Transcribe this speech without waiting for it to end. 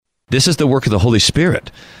This is the work of the Holy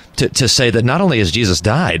Spirit to say that not only has Jesus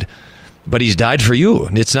died, but he's died for you.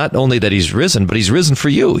 And it's not only that he's risen, but he's risen for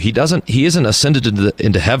you. He isn't ascended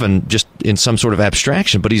into heaven just in some sort of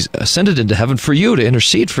abstraction, but he's ascended into heaven for you, to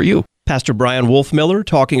intercede for you. Pastor Brian Wolfmiller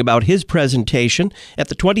talking about his presentation at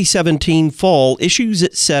the 2017 Fall Issues,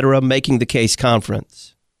 Etc. Making the Case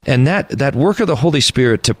Conference. And that work of the Holy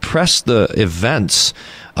Spirit to press the events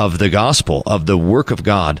of the gospel, of the work of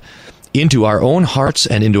God, into our own hearts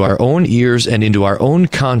and into our own ears and into our own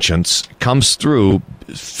conscience comes through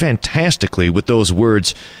fantastically with those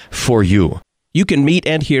words, for you. You can meet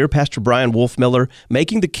and hear Pastor Brian Wolfmiller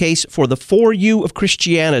making the case for the For You of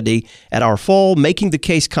Christianity at our Fall Making the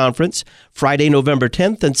Case Conference, Friday, November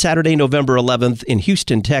 10th and Saturday, November 11th in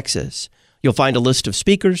Houston, Texas. You'll find a list of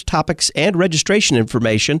speakers, topics, and registration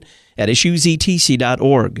information at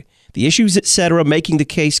issuesetc.org. The Issues, Etc. Making the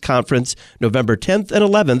Case Conference, November 10th and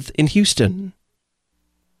 11th in Houston.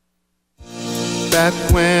 Back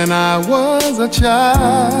when I was a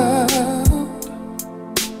child,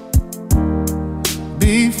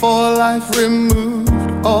 before life removed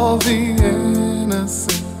all the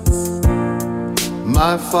innocence,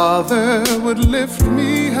 my father would lift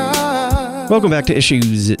me high. Welcome back to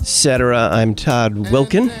Issues, Etc. I'm Todd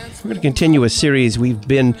Wilkin. We're going to continue a series we've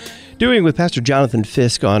been doing with Pastor Jonathan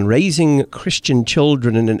Fisk on raising Christian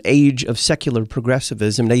children in an age of secular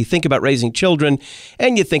progressivism. Now, you think about raising children,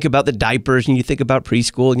 and you think about the diapers, and you think about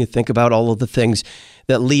preschool, and you think about all of the things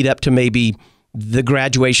that lead up to maybe the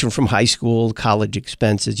graduation from high school, college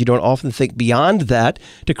expenses. You don't often think beyond that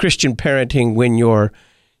to Christian parenting when your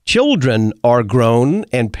children are grown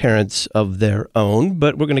and parents of their own,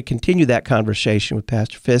 but we're going to continue that conversation with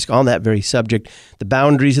Pastor Fisk on that very subject, the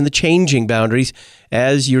boundaries and the changing boundaries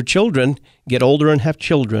as your children get older and have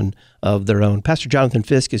children of their own. Pastor Jonathan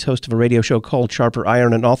Fisk is host of a radio show called Sharper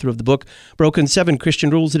Iron and author of the book, Broken 7 Christian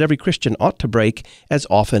Rules That Every Christian Ought to Break as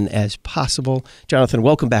Often as Possible. Jonathan,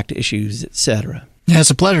 welcome back to Issues, Etc. Yeah, it's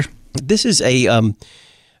a pleasure. This is a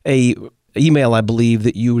email, I believe,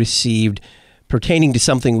 that you received pertaining to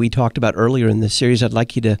something we talked about earlier in this series. I'd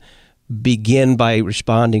like you to begin by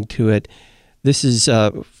responding to it. This is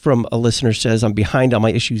from a listener says, I'm behind on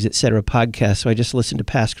my Issues, Etc. podcast, so I just listened to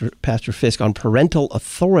Pastor Fisk on parental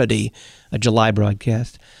authority, a July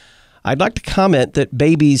broadcast. I'd like to comment that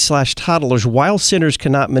babies/toddlers, while sinners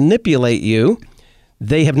cannot manipulate you,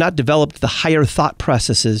 they have not developed the higher thought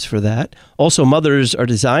processes for that. Also, mothers are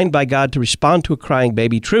designed by God to respond to a crying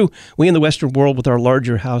baby. True, we in the Western world with our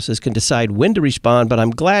larger houses can decide when to respond, but I'm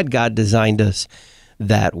glad God designed us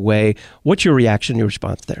that way. What's your reaction, your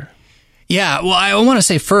response there? Yeah, well, I want to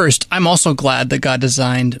say first, I'm also glad that God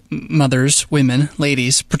designed mothers, women,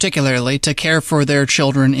 ladies, particularly, to care for their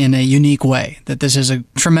children in a unique way, that this is a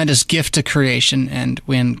tremendous gift to creation, and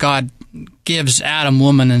when God gives Adam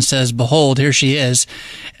woman and says, behold, here she is,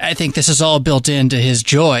 I think this is all built into his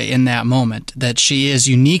joy in that moment, that she is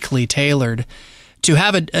uniquely tailored to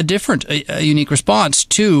have a unique response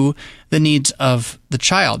to the needs of the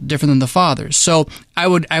child, different than the father's. So I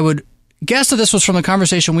would guess that this was from the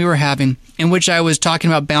conversation we were having in which I was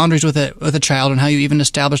talking about boundaries with a child and how you even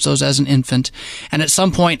establish those as an infant, and at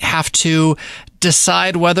some point have to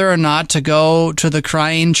decide whether or not to go to the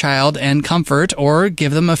crying child and comfort or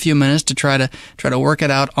give them a few minutes to try to work it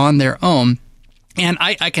out on their own. And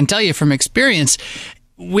I can tell you from experience,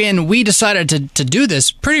 when we decided to do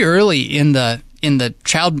this pretty early in the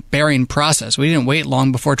childbearing process, we didn't wait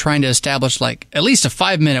long before trying to establish like at least a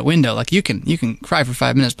 5-minute window. Like you can cry for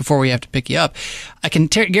 5 minutes before we have to pick you up. I can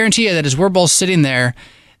guarantee you that as we're both sitting there,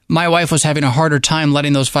 my wife was having a harder time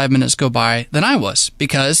letting those 5 minutes go by than I was,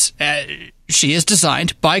 because she is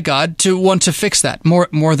designed by God to want to fix that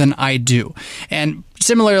more than I do. And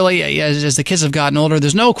similarly, as the kids have gotten older,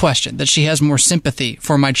 there's no question that she has more sympathy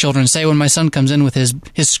for my children. Say when my son comes in with his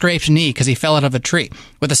scraped knee because he fell out of a tree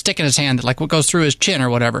with a stick in his hand, like what goes through his chin or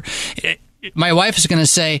whatever. My wife is going to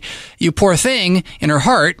say, you poor thing, in her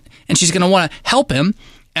heart, and she's going to want to help him.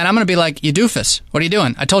 And I'm going to be like, you doofus, what are you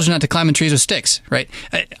doing? I told you not to climb in trees with sticks, right?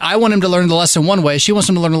 I want him to learn the lesson one way. She wants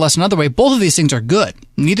him to learn the lesson another way. Both of these things are good.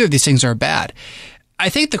 Neither of these things are bad. I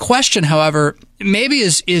think the question, however, maybe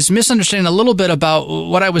is misunderstanding a little bit about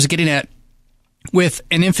what I was getting at with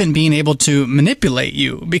an infant being able to manipulate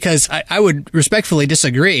you, because I would respectfully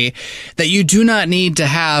disagree that you do not need to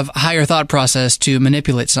have a higher thought process to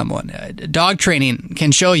manipulate someone. Dog training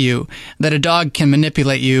can show you that a dog can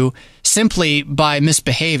manipulate you simply by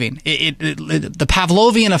misbehaving. The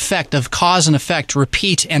Pavlovian effect of cause and effect,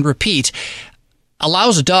 repeat and repeat,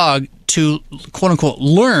 allows a dog to quote unquote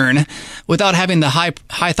learn without having the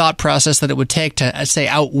high thought process that it would take to say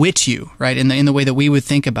outwit you, right? In the way that we would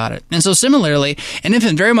think about it. And so similarly, an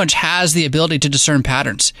infant very much has the ability to discern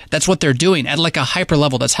patterns. That's what they're doing at like a hyper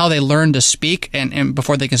level. That's how they learn to speak, and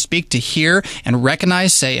before they can speak, to hear and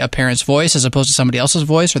recognize, say, a parent's voice as opposed to somebody else's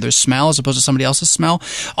voice, or their smell as opposed to somebody else's smell.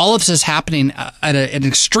 All of this is happening at an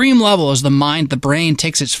extreme level as the brain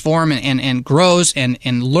takes its form and grows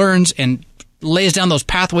and learns and lays down those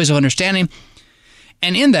pathways of understanding.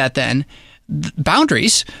 And in that, then,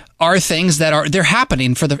 boundaries are things that they're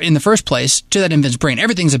happening in the first place to that infant's brain.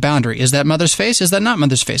 Everything's a boundary. Is that mother's face? Is that not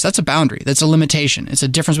mother's face? That's a boundary. That's a limitation. It's a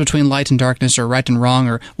difference between light and darkness, or right and wrong,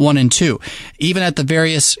 or 1 and 2. Even at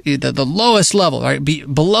the lowest level, right?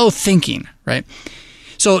 Below thinking, right?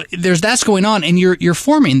 So that's going on, and you're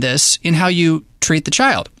forming this in how you treat the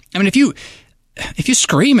child. I mean, if you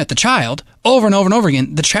scream at the child over and over and over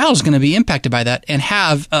again, the child is going to be impacted by that and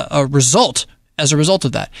have a result as a result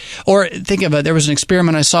of that. Or think of there was an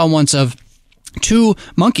experiment I saw once of 2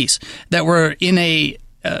 monkeys that were in a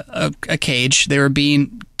cage. They were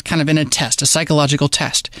being kind of in a test, a psychological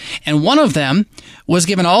test. And one of them was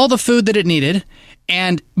given all the food that it needed,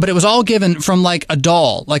 but it was all given from like a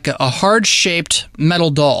doll, like a heart-shaped metal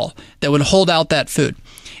doll that would hold out that food.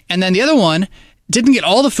 And then the other one didn't get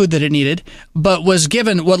all the food that it needed, but was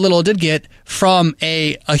given what little it did get from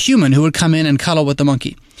a human who would come in and cuddle with the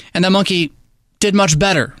monkey. And that monkey did much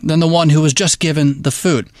better than the one who was just given the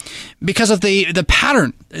food because of the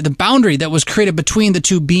pattern, the boundary that was created between the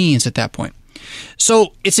 2 beings at that point.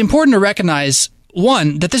 So it's important to recognize,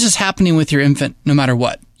 1, that this is happening with your infant no matter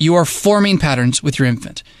what. You are forming patterns with your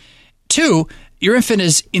infant. 2, your infant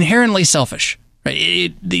is inherently selfish.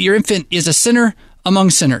 Right? Your infant is a sinner among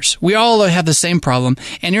sinners. We all have the same problem,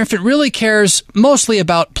 and your infant really cares mostly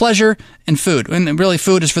about pleasure and food, and really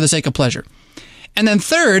food is for the sake of pleasure. And then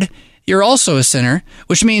 3rd, you're also a sinner,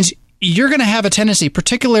 which means you're going to have a tendency,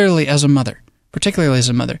 particularly as a mother,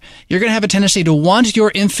 you're going to have a tendency to want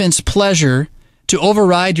your infant's pleasure to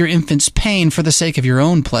override your infant's pain for the sake of your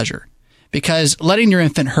own pleasure, because letting your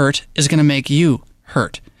infant hurt is going to make you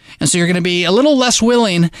hurt. And so you're going to be a little less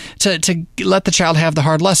willing to let the child have the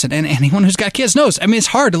hard lesson. And anyone who's got kids knows, I mean, it's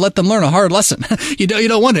hard to let them learn a hard lesson. You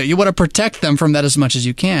don't want to. You want to protect them from that as much as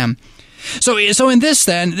you can. So in this,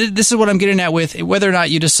 then, this is what I'm getting at with whether or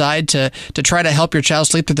not you decide to try to help your child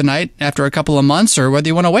sleep through the night after a couple of months, or whether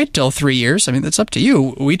you want to wait till 3 years. I mean, that's up to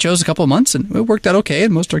you. We chose a couple of months, and it worked out okay,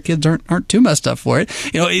 and most of our kids aren't too messed up for it.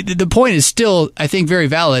 The point is still, I think, very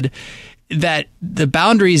valid, that the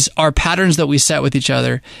boundaries are patterns that we set with each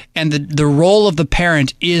other, and the role of the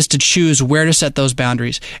parent is to choose where to set those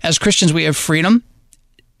boundaries. As Christians, we have freedom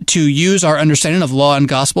to use our understanding of law and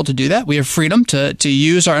gospel to do that. We have freedom to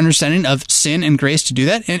use our understanding of sin and grace to do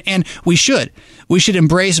that. And we should. We should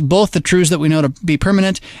embrace both the truths that we know to be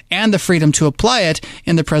permanent and the freedom to apply it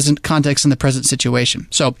in the present context and the present situation.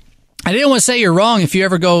 So I didn't want to say you're wrong if you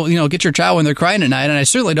ever go, get your child when they're crying at night. And I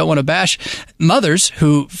certainly don't want to bash mothers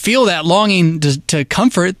who feel that longing to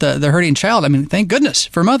comfort the hurting child. I mean, thank goodness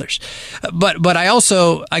for mothers. But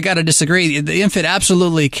I got to disagree. The infant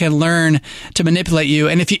absolutely can learn to manipulate you.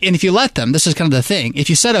 And if you let them, this is kind of the thing. If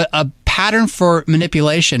you set a pattern for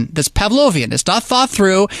manipulation that's Pavlovian, it's not thought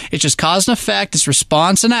through, it's just cause and effect, it's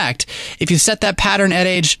response and act. If you set that pattern at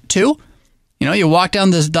age 2, you walk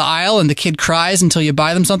down the aisle and the kid cries until you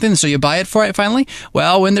buy them something, so you buy it for it finally.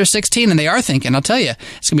 Well, when they're 16 and they are thinking, I'll tell you,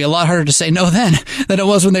 it's going to be a lot harder to say no then than it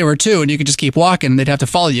was when they were 2, and you could just keep walking. They'd have to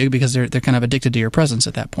follow you because they're kind of addicted to your presence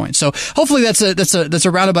at that point. So hopefully that's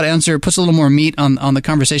a roundabout answer. It puts a little more meat on the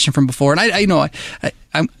conversation from before. And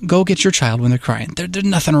I go get your child when they're crying. There's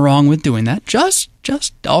nothing wrong with doing that. Just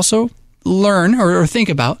also learn or think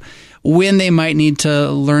about when they might need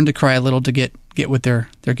to learn to cry a little to get what they're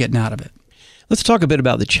getting out of it. Let's talk a bit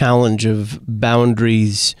about the challenge of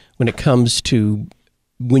boundaries when it comes to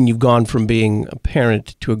when you've gone from being a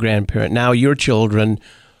parent to a grandparent. Now your children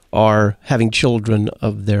are having children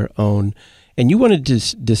of their own, and you wanted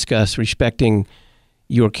to discuss respecting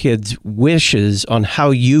your kids' wishes on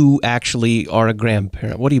how you actually are a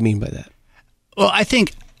grandparent. What do you mean by that? Well, I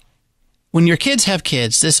think when your kids have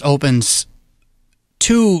kids, this opens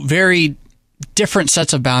 2 very different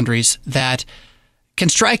sets of boundaries that can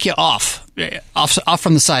strike you off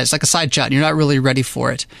from the side. It's like a side shot, and you're not really ready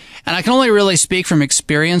for it. And I can only really speak from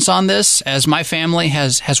experience on this, as my family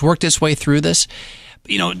has worked its way through this.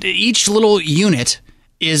 Each little unit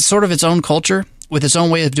is sort of its own culture with its own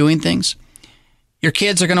way of doing things. Your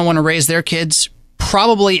kids are going to want to raise their kids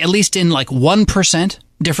probably at least in like 1%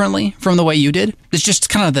 differently from the way you did. It's just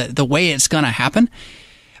kind of the way it's going to happen.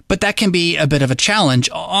 But that can be a bit of a challenge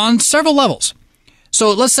on several levels.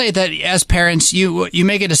 So let's say that as parents, you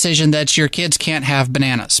make a decision that your kids can't have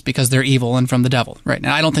bananas because they're evil and from the devil, right?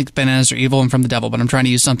 Now, I don't think bananas are evil and from the devil, but I'm trying to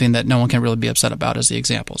use something that no one can really be upset about as the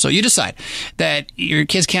example. So you decide that your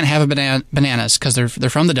kids can't have bananas because they're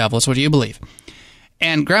from the devil. It's what you believe.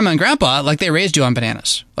 And grandma and grandpa, like, they raised you on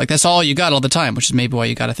bananas. Like, that's all you got all the time, which is maybe why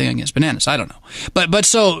you got a thing against bananas. I don't know. But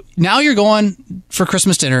so now you're going for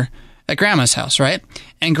Christmas dinner at grandma's house, right?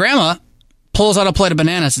 And grandma pulls out a plate of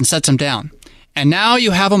bananas and sets them down. And now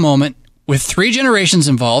you have a moment with 3 generations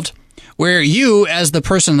involved where you, as the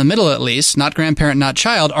person in the middle at least, not grandparent, not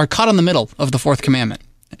child, are caught in the middle of the 4th commandment.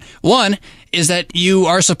 One is that you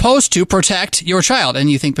are supposed to protect your child, and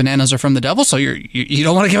you think bananas are from the devil, so you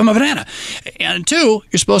don't want to give them a banana. And 2,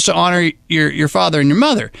 you're supposed to honor your father and your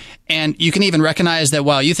mother. And you can even recognize that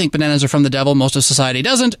while you think bananas are from the devil, most of society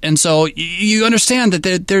doesn't. And so you understand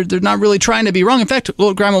that they're not really trying to be wrong. In fact,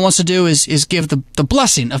 what grandma wants to do is give the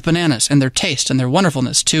blessing of bananas and their taste and their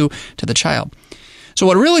wonderfulness to the child. So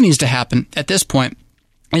what really needs to happen at this point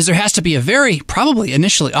is there has to be a very, probably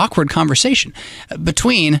initially awkward conversation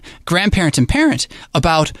between grandparent and parent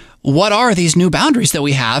about what are these new boundaries that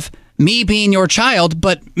we have, me being your child,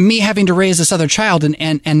 but me having to raise this other child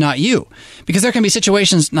and not you. Because there can be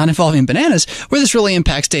situations not involving bananas where this really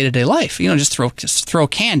impacts day-to-day life. Just throw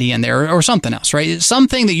candy in there or something else, right? It's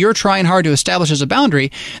something that you're trying hard to establish as a boundary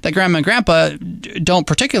that grandma and grandpa don't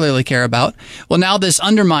particularly care about. Well, now this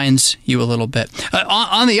undermines you a little bit.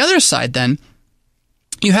 On the other side, then,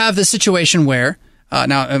 you have the situation where,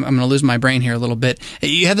 now I'm going to lose my brain here a little bit.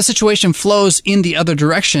 You have the situation flows in the other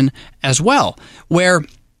direction as well, where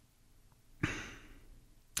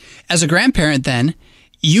as a grandparent then,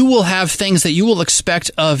 you will have things that you will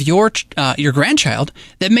expect of your grandchild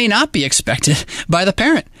that may not be expected by the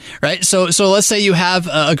parent, right? So let's say you have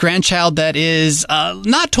a grandchild that is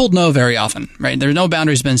not told no very often, right? There's no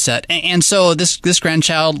boundaries been set. And so this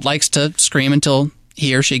grandchild likes to scream until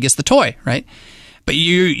he or she gets the toy, right? But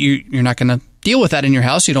you're not going to deal with that in your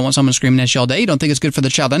house. You don't want someone screaming at you all day. You don't think it's good for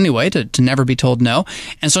the child anyway to never be told no.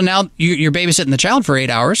 And so now you're babysitting the child for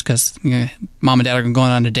 8 hours because mom and dad are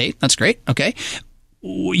going on a date. That's great. Okay.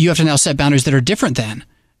 You have to now set boundaries that are different than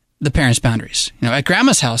the parents' boundaries. At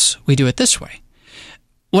grandma's house, we do it this way.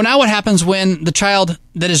 Well, now what happens when the child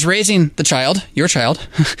that is raising the child, your child,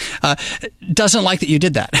 doesn't like that you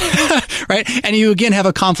did that, right? And you again have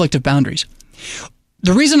a conflict of boundaries.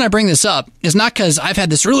 The reason I bring this up is not because I've had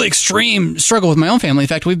this really extreme struggle with my own family. In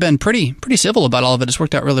fact, we've been pretty civil about all of it. It's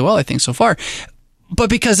worked out really well, I think, so far. But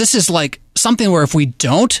because this is like something where if we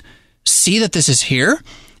don't see that this is here,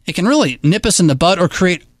 it can really nip us in the butt or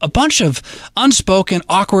create a bunch of unspoken,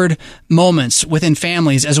 awkward moments within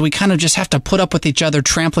families as we kind of just have to put up with each other,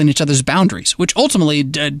 trampling each other's boundaries, which ultimately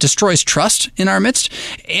destroys trust in our midst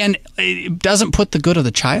and it doesn't put the good of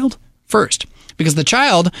the child first. Because the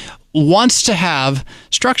child wants to have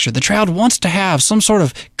structure. The child wants to have some sort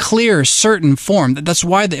of clear, certain form. That's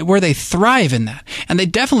why where they thrive in that. And they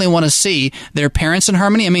definitely want to see their parents in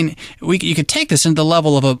harmony. I mean, you could take this into the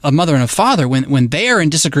level of a mother and a father. When they are in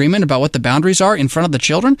disagreement about what the boundaries are in front of the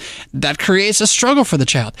children, that creates a struggle for the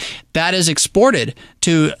child. That is exported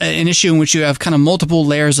to an issue in which you have kind of multiple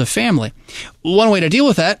layers of family. One way to deal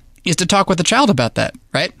with that is to talk with the child about that,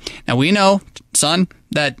 right? Now, we know, son,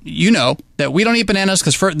 that that we don't eat bananas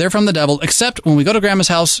because they're from the devil, except when we go to grandma's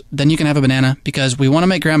house, then you can have a banana because we want to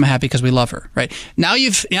make grandma happy because we love her, right? Now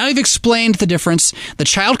you've explained the difference. The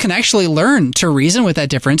child can actually learn to reason with that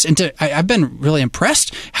difference. And I've been really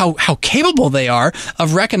impressed how capable they are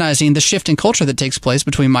of recognizing the shift in culture that takes place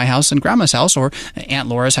between my house and grandma's house or Aunt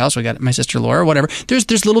Laura's house. We got my sister Laura, whatever.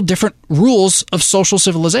 There's little different rules of social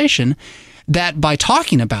civilization that by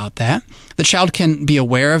talking about that, the child can be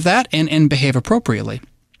aware of that and behave appropriately.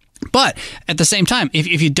 But at the same time,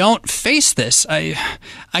 if you don't face this, I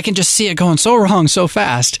can just see it going so wrong so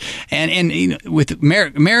fast. And with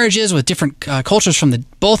marriages, with different cultures from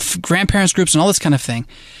both grandparents groups and all this kind of thing,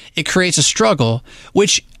 it creates a struggle,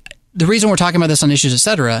 which the reason we're talking about this on Issues,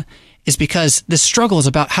 Etc., is because this struggle is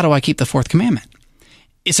about how do I keep the 4th commandment?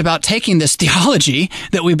 It's about taking this theology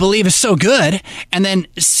that we believe is so good and then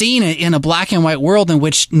seeing it in a black and white world in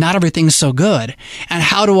which not everything's so good. And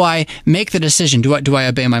how do I make the decision? Do I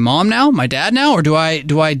obey my mom now, my dad now, or do I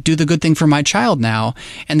do the good thing for my child now?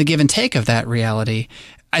 And the give and take of that reality.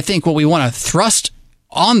 I think what we want to thrust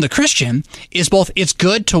on the Christian is both it's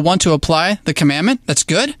good to want to apply the commandment, that's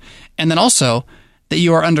good, and then also that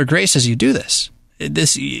you are under grace as you do this.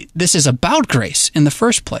 this is about grace in the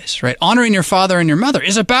first place, right? Honoring your father and your mother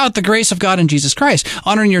is about the grace of God in Jesus Christ.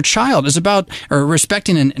 Honoring your child is about, or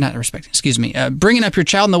bringing up your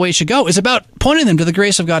child in the way it should go is about pointing them to the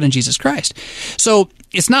grace of God in Jesus Christ. So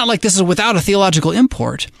it's not like this is without a theological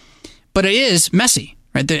import, but it is messy,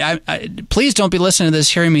 right? Please don't be listening to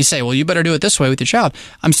this hearing me say, well, you better do it this way with your child.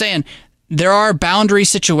 I'm saying there are boundary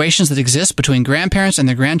situations that exist between grandparents and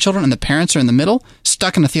their grandchildren, and the parents are in the middle,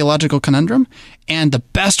 stuck in a theological conundrum. And the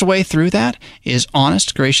best way through that is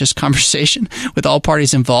honest, gracious conversation with all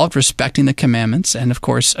parties involved, respecting the commandments, and of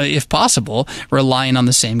course, if possible, relying on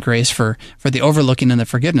the same grace for the overlooking and the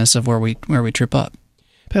forgiveness of where we trip up.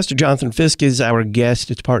 Pastor Jonathan Fisk is our guest.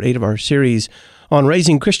 It's part 8 of our series on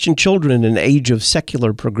raising Christian children in an age of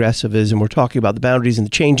secular progressivism. We're talking about the boundaries and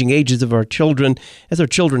the changing ages of our children. As our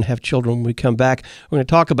children have children, when we come back, we're going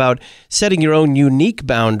to talk about setting your own unique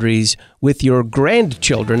boundaries with your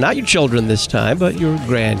grandchildren. Not your children this time, but your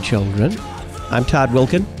grandchildren. I'm Todd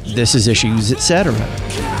Wilkin. This is Issues, Etc.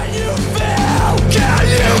 Can you feel? Can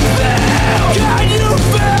you feel? Can you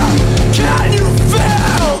feel? Can you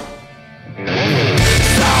feel?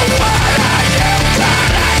 So what are you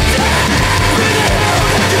gonna do? With you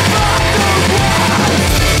that you fuck the world.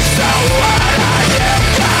 So what are you gonna do?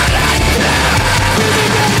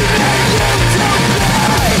 With the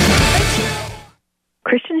you to be?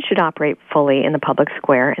 Christians should operate fully in the public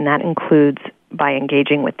square, and that includes by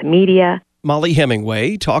engaging with the media. Molly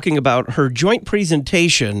Hemingway talking about her joint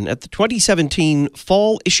presentation at the 2017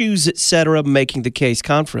 Fall Issues, Etc. Making the Case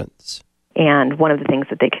Conference. And one of the things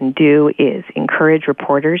that they can do is encourage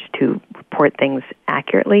reporters to report things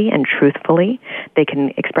accurately and truthfully. They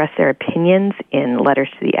can express their opinions in letters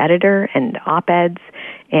to the editor and op-eds.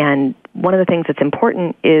 And one of the things that's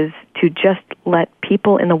important is to just let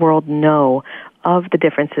people in the world know of the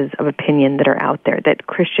differences of opinion that are out there, that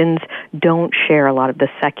Christians don't share a lot of the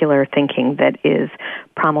secular thinking that is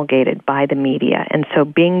promulgated by the media. And so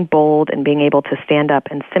being bold and being able to stand up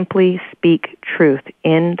and simply speak truth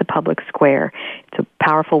in the public square, it's a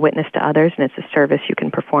powerful witness to others, and it's a service you can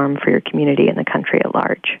perform for your community and the country at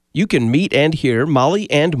large. You can meet and hear Molly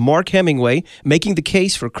and Mark Hemingway making the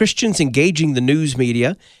case for Christians engaging the news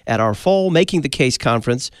media at our Fall Making the Case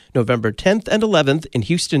Conference, November 10th and 11th in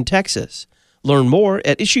Houston, Texas. Learn more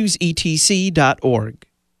at issuesetc.org.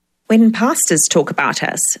 When pastors talk about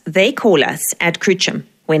us, they call us ad crucem.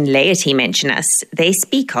 When laity mention us, they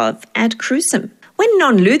speak of ad crucem. When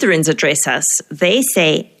non-Lutherans address us, they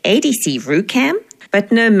say ADC Rucam. But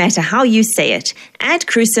no matter how you say it, ad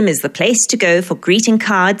crucem is the place to go for greeting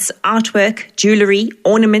cards, artwork, jewelry,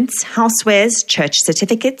 ornaments, housewares, church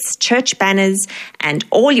certificates, church banners, and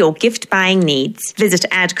all your gift-buying needs. Visit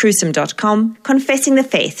adcrucem.com, confessing the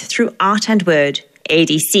faith through art and word.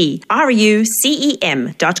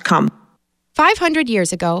 ADCRUCEM.com. 500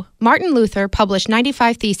 years ago, Martin Luther published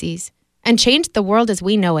 95 Theses and changed the world as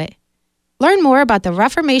we know it. Learn more about the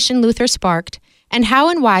Reformation Luther sparked and how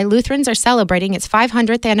and why Lutherans are celebrating its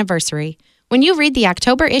 500th anniversary when you read the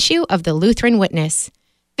October issue of the Lutheran Witness.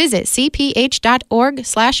 Visit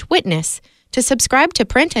cph.org/witness to subscribe to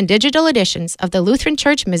print and digital editions of the Lutheran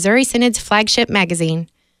Church Missouri Synod's flagship magazine.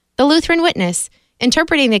 The Lutheran Witness,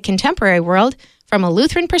 interpreting the contemporary world from a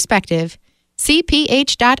Lutheran perspective.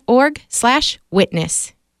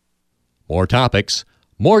 cph.org/witness. More topics,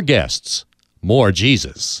 more guests, more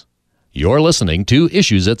Jesus. You're listening to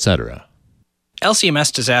Issues, Etc.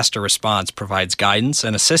 LCMS Disaster Response provides guidance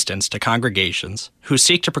and assistance to congregations who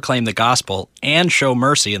seek to proclaim the gospel and show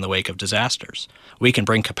mercy in the wake of disasters. We can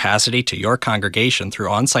bring capacity to your congregation through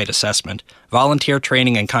on-site assessment, volunteer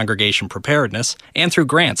training and congregation preparedness, and through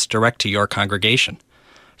grants direct to your congregation.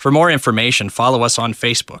 For more information, follow us on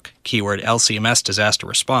Facebook, keyword LCMS Disaster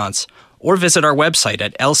Response, or visit our website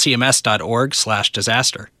at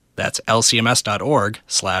lcms.org/disaster. That's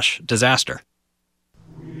lcms.org/disaster.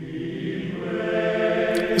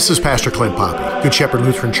 This is Pastor Clint Poppy, Good Shepherd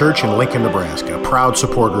Lutheran Church in Lincoln, Nebraska, a proud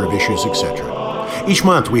supporter of Issues, Etc. Each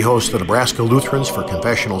month we host the Nebraska Lutherans for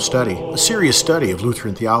Confessional Study, a serious study of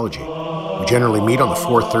Lutheran theology. We generally meet on the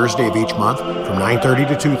fourth Thursday of each month from 9:30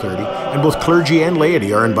 to 2:30, and both clergy and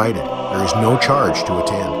laity are invited. There is no charge to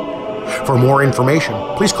attend. For more information,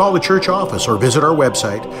 please call the church office or visit our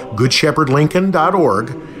website, goodshepherdlincoln.org,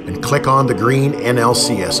 and click on the green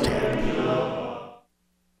NLCS tab.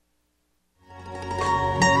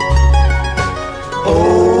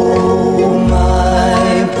 Oh,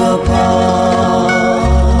 my Papa,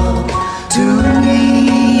 to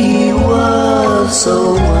me was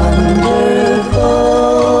so wonderful.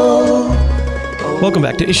 Oh, Welcome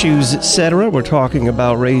back to Issues, Etc. We're talking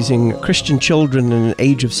about raising Christian children in an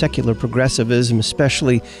age of secular progressivism,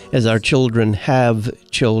 especially as our children have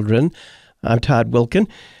children. I'm Todd Wilkin.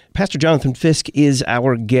 Pastor Jonathan Fisk is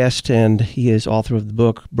our guest, and he is author of the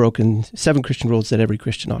book, Broken 7 Christian Rules That Every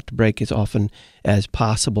Christian Ought to Break as Often as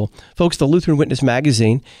Possible. Folks, the Lutheran Witness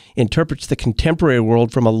magazine interprets the contemporary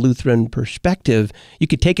world from a Lutheran perspective. You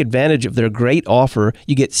could take advantage of their great offer.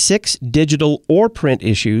 You get 6 digital or print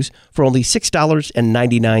issues for only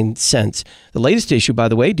 $6.99. The latest issue, by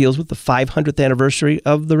the way, deals with the 500th anniversary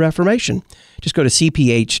of the Reformation. Just go to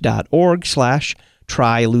cph.org/Try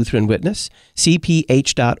Lutheran Witness,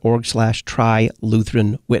 cph.org/Try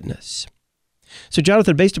Lutheran Witness. So,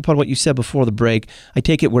 Jonathan, based upon what you said before the break, I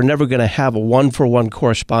take it we're never going to have a one-for-one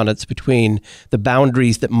correspondence between the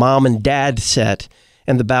boundaries that mom and dad set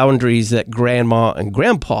and the boundaries that grandma and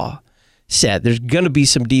grandpa set. There's going to be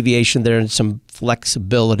some deviation there and some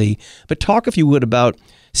flexibility. But talk, if you would, about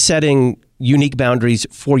setting unique boundaries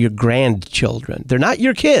for your grandchildren. They're not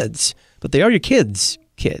your kids, but they are your kids'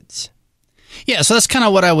 kids. Yeah, so that's kind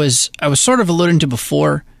of what I was sort of alluding to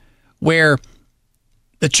before, where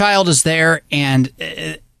the child is there and,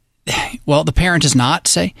 the parent is not,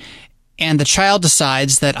 say, and the child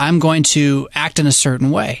decides that I'm going to act in a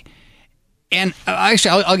certain way. And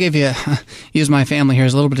actually, I'll give you, use my family here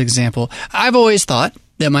as a little bit of example. I've always thought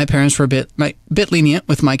that my parents were a bit lenient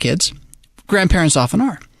with my kids. Grandparents often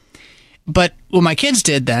are. But what my kids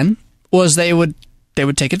did then was they would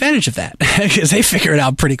take advantage of that because they figure it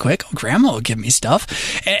out pretty quick. Oh, grandma will give me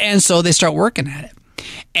stuff. And so they start working at it.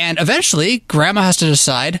 And eventually, grandma has to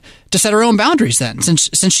decide to set her own boundaries then.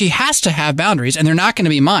 Since she has to have boundaries, and they're not going to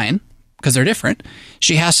be mine because they're different,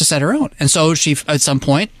 she has to set her own. And so she, at some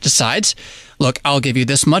point, decides, look, I'll give you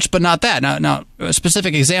this much, but not that. Now a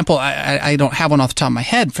specific example, I don't have one off the top of my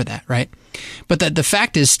head for that, right? But the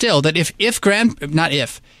fact is still that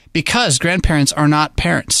because grandparents are not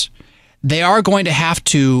parents, they are going to have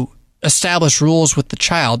to establish rules with the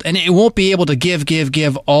child, and it won't be able to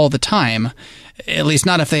give all the time, at least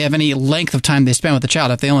not if they have any length of time they spend with the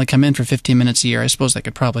child. If they only come in for 15 minutes a year, I suppose they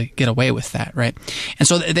could probably get away with that, right? And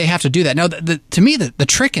so they have to do that. Now, to me, the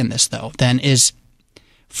trick in this, though, then is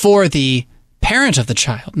for the parent of the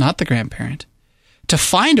child, not the grandparent, to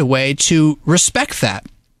find a way to respect that,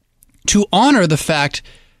 to honor the fact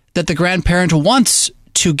that the grandparent wants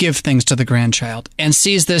to give things to the grandchild and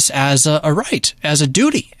sees this as a right, as a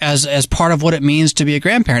duty, as part of what it means to be a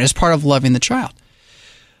grandparent, as part of loving the child.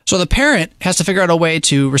 So the parent has to figure out a way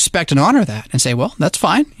to respect and honor that and say, well, that's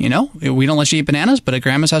fine. We don't let you eat bananas, but at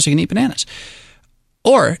grandma's house you can eat bananas.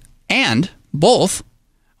 And both,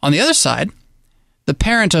 on the other side, the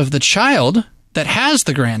parent of the child that has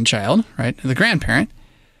the grandchild, right, the grandparent,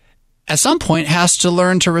 at some point has to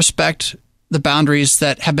learn to respect the boundaries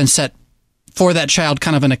that have been set for that child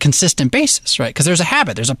kind of on a consistent basis, right? Because there's a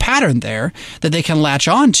habit, there's a pattern there that they can latch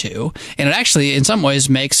on to, and it actually, in some ways,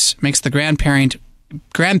 makes the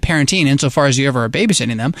grandparenting, insofar as you ever are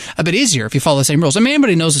babysitting them, a bit easier if you follow the same rules. I mean,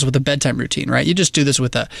 anybody knows this with a bedtime routine, right? You just do this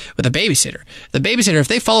with a babysitter. The babysitter, if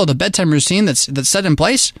they follow the bedtime routine that's set in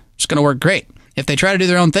place, it's going to work great. If they try to do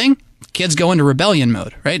their own thing, kids go into rebellion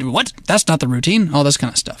mode, right? What? That's not the routine? All this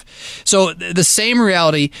kind of stuff. So the same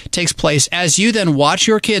reality takes place as you then watch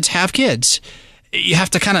your kids have kids. You have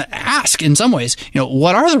to kind of ask in some ways,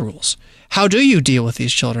 what are the rules? How do you deal with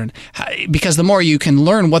these children? Because the more you can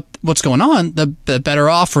learn what's going on, the better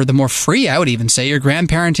off, or the more free, I would even say, your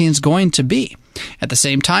grandparenting is going to be. At the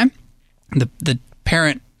same time, the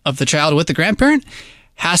parent of the child with the grandparent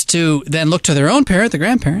has to then look to their own parent, the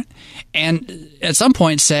grandparent, and at some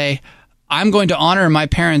point say, I'm going to honor my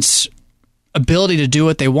parents' ability to do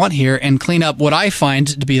what they want here and clean up what I find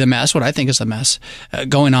to be the mess, what I think is the mess,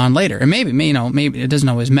 going on later. And maybe it doesn't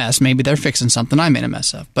always mess. Maybe they're fixing something I made a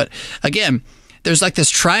mess of. But again, there's like this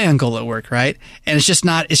triangle at work, right? And it's just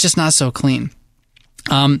not so clean.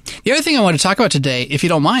 The other thing I want to talk about today, if you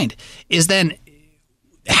don't mind, is then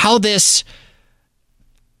how this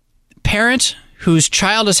parent whose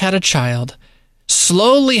child has had a child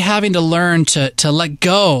slowly having to learn to let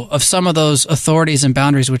go of some of those authorities and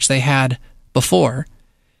boundaries which they had before,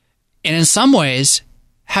 and in some ways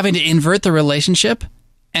having to invert the relationship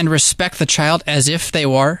and respect the child as if they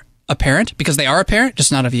were a parent, because they are a parent,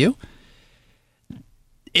 just not of you.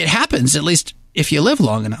 It happens, at least if you live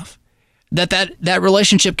long enough, that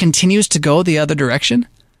relationship continues to go the other direction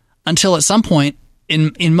until at some point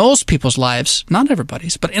in most people's lives, not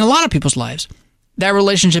everybody's, but in a lot of people's lives, that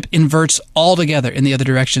relationship inverts altogether in the other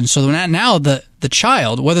direction. So now the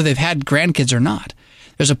child, whether they've had grandkids or not,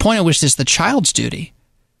 there's a point at which it's the child's duty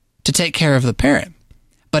to take care of the parent.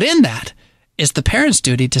 But in that is the parent's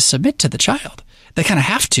duty to submit to the child. They kind of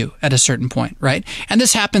have to at a certain point, right? And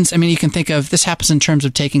this happens, you can think of, this happens in terms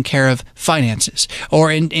of taking care of finances,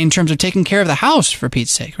 or in terms of taking care of the house, for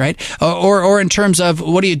Pete's sake, right? Or in terms of,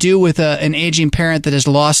 what do you do with an aging parent that has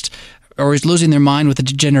lost or is losing their mind with a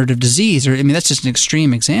degenerative disease? Or, that's just an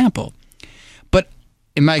extreme example. But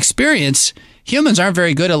in my experience, humans aren't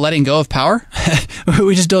very good at letting go of power.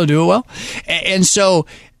 We just don't do it well. And so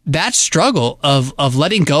that struggle of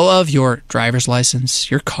letting go of your driver's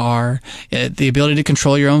license, your car, the ability to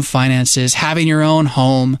control your own finances, having your own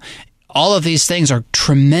home, all of these things are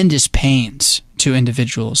tremendous pains to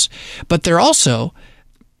individuals. But they're also,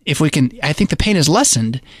 I think the pain is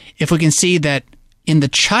lessened if we can see that in the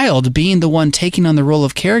child being the one taking on the role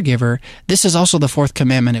of caregiver, this is also the fourth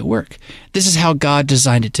commandment at work. This is how God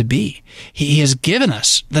designed it to be. He has given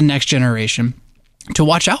us the next generation to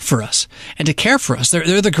watch out for us and to care for us.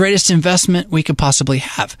 They're the greatest investment we could possibly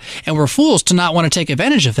have. And we're fools to not want to take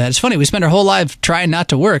advantage of that. It's funny, we spend our whole life trying not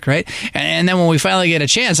to work, right? And then when we finally get a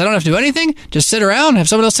chance, I don't have to do anything, just sit around, have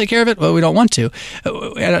someone else take care of it. Well, we don't want to.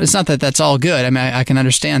 It's not that that's all good. I can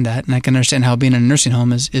understand that, and I can understand how being in a nursing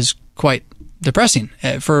home is quite depressing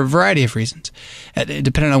for a variety of reasons,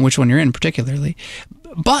 depending on which one you're in particularly.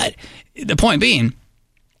 But the point being,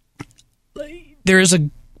 there is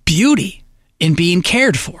a beauty in being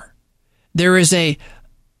cared for. There is a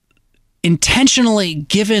intentionally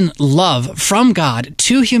given love from God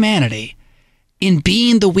to humanity in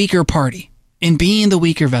being the weaker party, in being the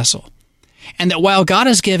weaker vessel. And that while God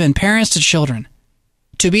has given parents to children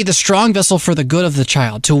to be the strong vessel for the good of the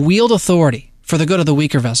child, to wield authority for the good of the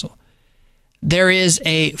weaker vessel, there is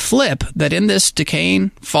a flip that in this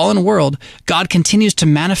decaying, fallen world, God continues to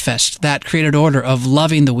manifest that created order of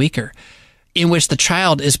loving the weaker, in which the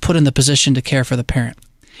child is put in the position to care for the parent.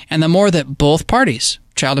 And the more that both parties,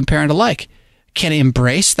 child and parent alike, can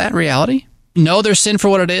embrace that reality, know their sin for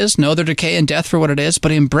what it is, know their decay and death for what it is,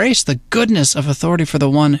 but embrace the goodness of authority for the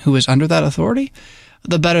one who is under that authority,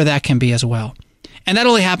 the better that can be as well. And that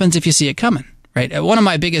only happens if you see it coming, right? One of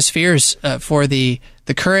my biggest fears for the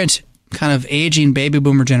current kind of aging baby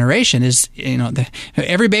boomer generation is,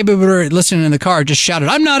 every baby boomer listening in the car just shouted,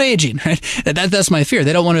 "I'm not aging," right? That's my fear.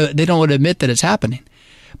 They don't want to admit that it's happening.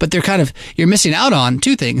 But you're missing out on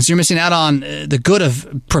two things. You're missing out on the good of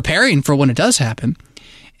preparing for when it does happen,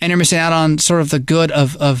 and you're missing out on sort of the good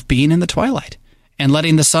of being in the twilight and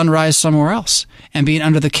letting the sun rise somewhere else and being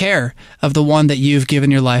under the care of the one that you've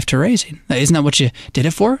given your life to raising. Isn't that what you did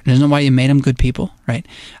it for? Isn't that why you made them good people, right?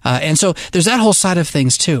 And so there's that whole side of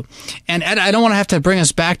things too. And I don't want to have to bring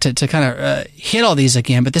us back to kind of hit all these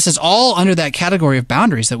again, but this is all under that category of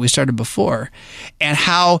boundaries that we started before, and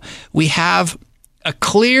how we have a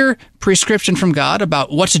clear prescription from God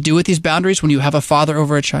about what to do with these boundaries when you have a father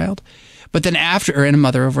over a child. But then and a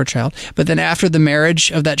mother over a child. But then after the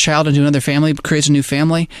marriage of that child into another family creates a new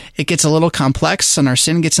family, it gets a little complex and our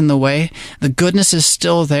sin gets in the way. The goodness is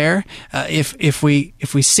still there if we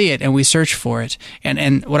see it and we search for it.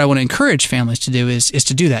 And what I want to encourage families to do is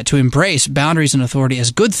to do that, to embrace boundaries and authority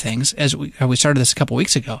as good things, as we started this a couple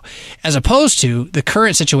weeks ago, as opposed to the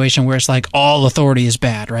current situation where it's like all authority is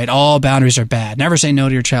bad, right? All boundaries are bad. Never say no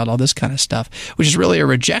to your child, all this kind of stuff, which is really a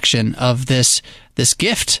rejection of this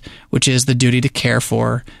gift, which is the duty to care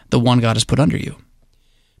for the one God has put under you.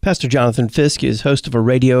 Pastor Jonathan Fisk is host of a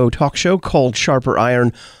radio talk show called Sharper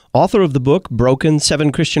Iron, author of the book, Broken,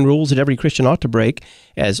 7 Christian Rules That Every Christian Ought to Break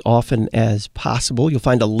as Often as Possible. You'll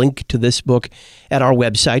find a link to this book at our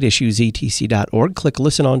website, issuesetc.org. Click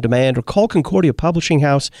Listen on Demand or call Concordia Publishing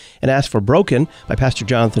House and ask for Broken by Pastor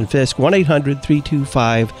Jonathan Fisk,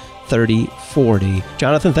 1-800-325-3040.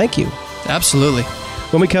 Jonathan, thank you. Absolutely.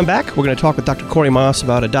 When we come back, we're going to talk with Dr. Corey Moss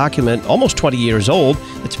about a document almost 20 years old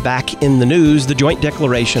that's back in the news, the Joint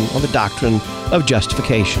Declaration on the Doctrine of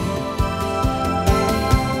Justification.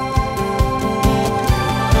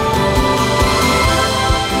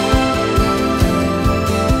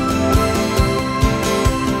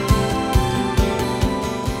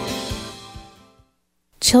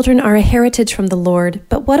 Children are a heritage from the Lord,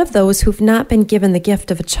 but what of those who've not been given the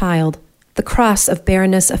gift of a child? The cross of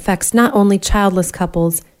barrenness affects not only childless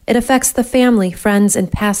couples, it affects the family, friends, and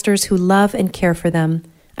pastors who love and care for them.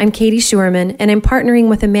 I'm Katie Schuerman, and I'm partnering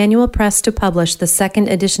with Emmanuel Press to publish the second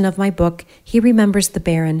edition of my book, He Remembers the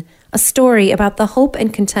Barren, a story about the hope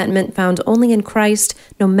and contentment found only in Christ,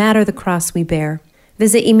 no matter the cross we bear.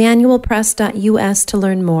 Visit emmanuelpress.us to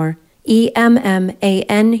learn more.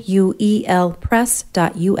 EMMANUEL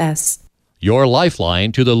press.us. Your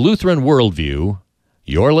lifeline to the Lutheran worldview.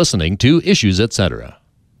 You're listening to Issues Etc.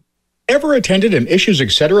 Ever attended an Issues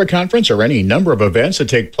Etc. conference or any number of events that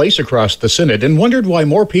take place across the Synod and wondered why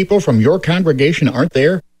more people from your congregation aren't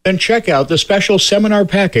there? Then check out the special seminar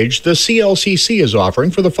package the CLCC is offering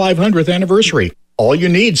for the 500th anniversary. All you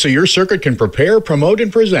need so your circuit can prepare, promote,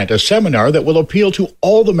 and present a seminar that will appeal to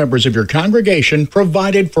all the members of your congregation,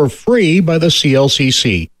 provided for free by the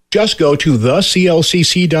CLCC. Just go to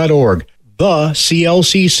theclcc.org,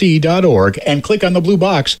 theclcc.org, and click on the blue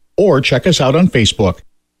box, or check us out on Facebook.